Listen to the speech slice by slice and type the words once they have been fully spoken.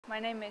My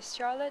name is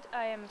Charlotte.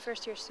 I am a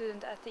first-year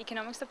student at the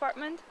economics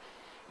department,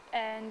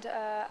 and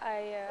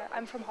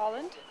I'm from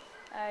Holland.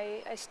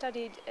 I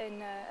studied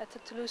at the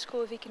Toulouse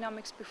School of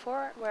Economics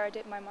before, where I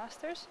did my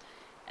master's,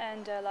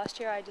 and last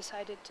year I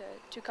decided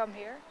to come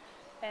here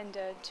and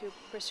to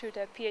pursue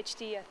the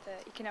PhD at the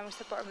economics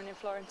department in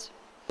Florence.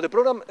 The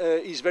program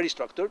is very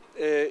structured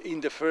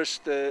in the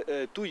first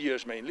 2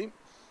 years mainly.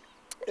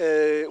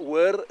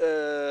 Where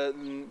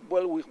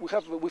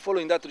we follow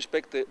in that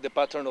respect the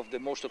pattern of the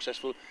most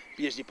successful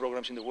PhD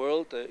programs in the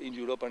world, in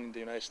Europe and in the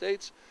United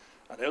States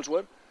and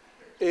elsewhere.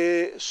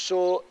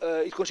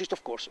 It consists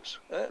of courses,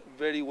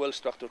 very well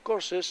structured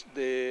courses.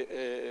 The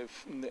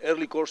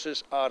early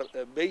courses are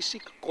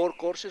basic core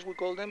courses, we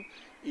call them,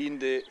 in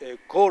the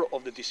core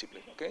of the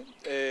discipline. Okay,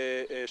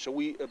 so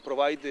we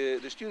provide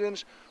the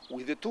students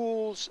with the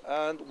tools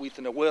and with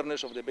an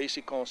awareness of the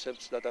basic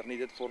concepts that are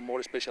needed for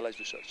more specialized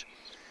research.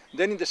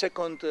 Then in the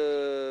second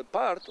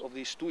part of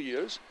these 2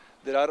 years,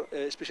 there are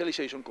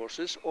specialization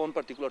courses on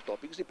particular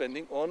topics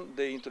depending on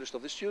the interest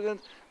of the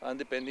student and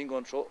depending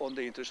also on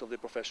the interest of the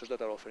professors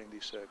that are offering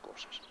these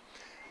courses.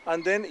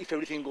 And then if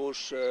everything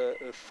goes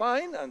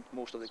fine, and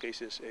most of the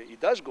cases it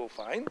does go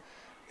fine,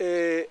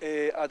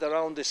 at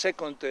around the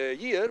second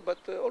year, but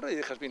already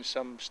there has been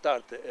some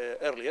start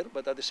earlier,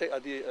 but at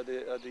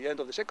the end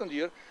of the second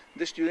year,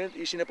 the student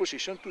is in a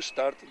position to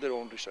start their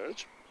own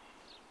research.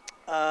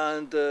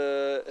 And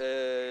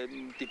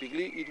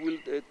typically it will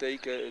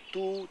take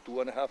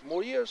 2.5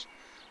 more years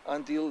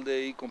until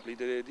they complete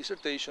the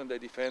dissertation, they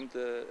defend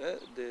the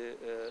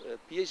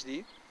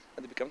PhD,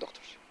 and they become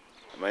doctors.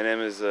 My name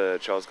is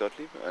Charles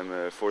Gottlieb. I'm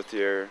a fourth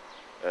year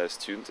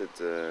student at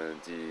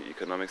the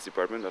economics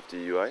department of the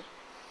EUI.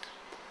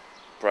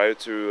 Prior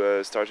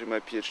to starting my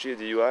PhD at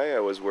the EUI, I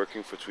was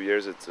working for 2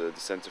 years at the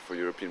Center for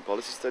European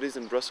Policy Studies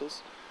in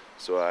Brussels.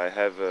 So I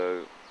have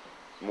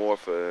more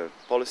of a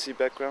policy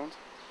background.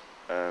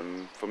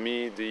 For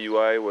me, the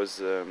EUI was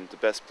the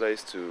best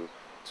place to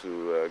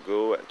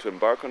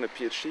embark on a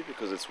PhD,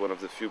 because it's one of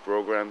the few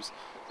programs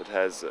that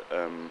has,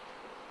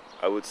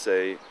 I would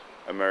say,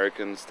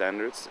 American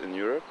standards in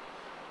Europe,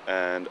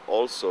 and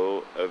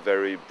also a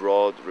very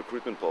broad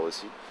recruitment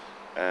policy,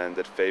 and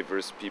that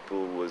favors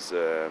people with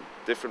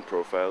different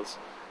profiles,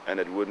 and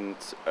it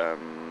wouldn't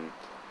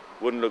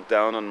look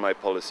down on my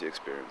policy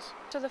experience.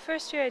 So the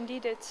first year,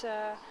 indeed,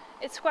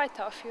 it's quite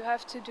tough. You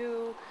have to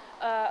do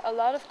a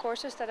lot of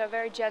courses that are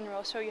very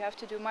general. So you have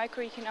to do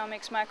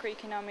microeconomics,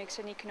 macroeconomics,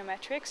 and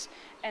econometrics,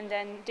 and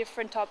then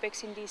different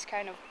topics in these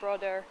kind of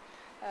broader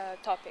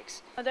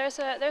topics. There's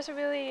a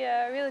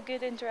really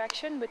good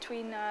interaction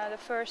between the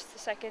first,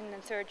 second,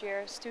 and third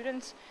year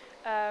students,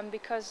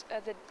 because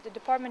the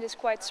department is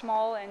quite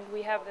small, and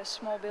we have this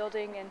small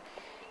building, and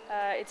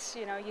it's,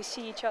 you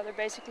see each other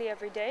basically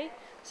every day.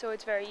 So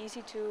it's very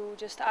easy to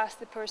just ask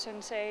the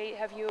person, say,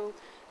 have you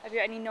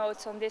any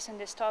notes on this and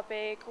this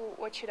topic?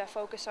 What should I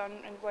focus on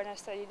and when I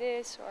study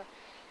this? Or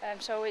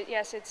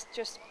yes, it's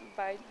just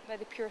by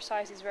the pure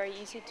size, it's very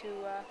easy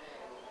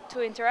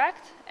to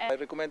interact. I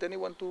recommend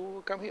anyone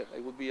to come here.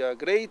 It would be a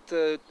great,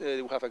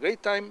 they will have a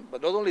great time,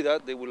 but not only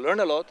that, they will learn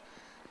a lot,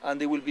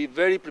 and they will be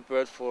very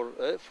prepared for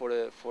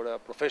a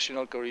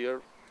professional career,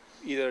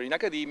 either in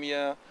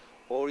academia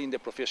or in the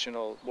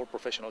more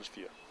professional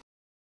sphere.